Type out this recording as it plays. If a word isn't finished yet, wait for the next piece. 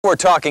We're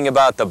talking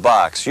about the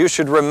box. You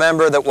should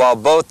remember that while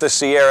both the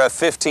Sierra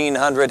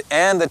 1500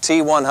 and the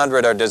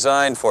T100 are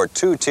designed for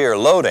two-tier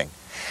loading,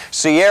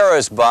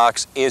 Sierra's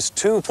box is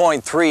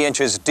 2.3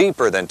 inches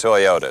deeper than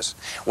Toyota's,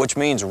 which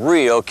means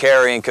real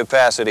carrying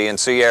capacity in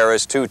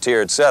Sierra's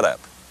two-tiered setup.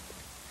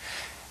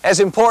 As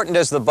important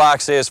as the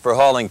box is for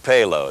hauling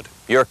payload,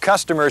 your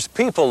customer's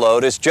people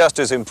load is just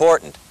as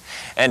important.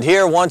 And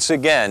here, once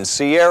again,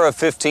 Sierra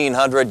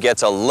 1500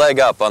 gets a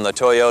leg up on the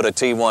Toyota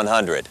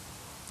T100.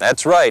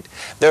 That's right,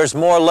 there's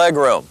more leg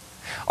room,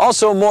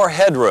 also more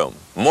headroom,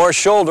 more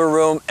shoulder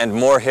room, and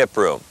more hip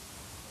room.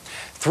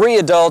 3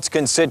 adults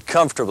can sit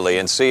comfortably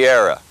in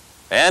Sierra.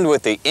 And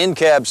with the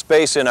in-cab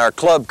space in our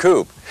Club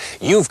Coupe,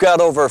 you've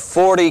got over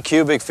 40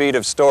 cubic feet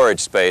of storage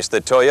space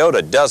that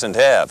Toyota doesn't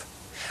have.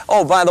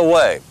 Oh, by the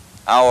way,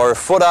 our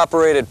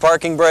foot-operated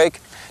parking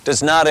brake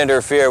does not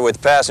interfere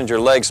with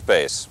passenger leg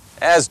space,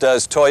 as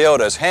does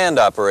Toyota's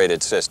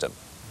hand-operated system.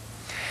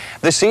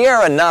 The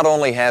Sierra not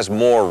only has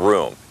more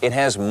room, it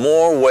has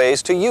more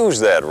ways to use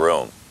that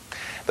room.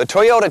 The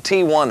Toyota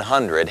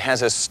T100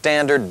 has a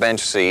standard bench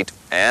seat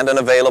and an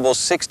available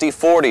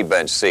 60/40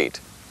 bench seat.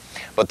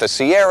 But the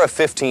Sierra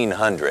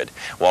 1500,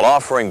 while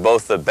offering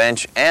both the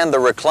bench and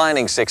the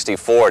reclining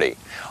 60/40,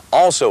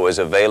 also is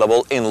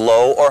available in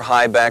low or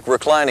high back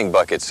reclining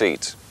bucket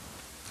seats.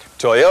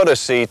 Toyota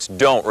seats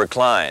don't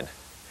recline.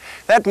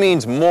 That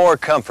means more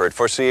comfort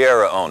for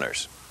Sierra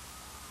owners.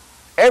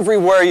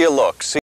 Everywhere you look,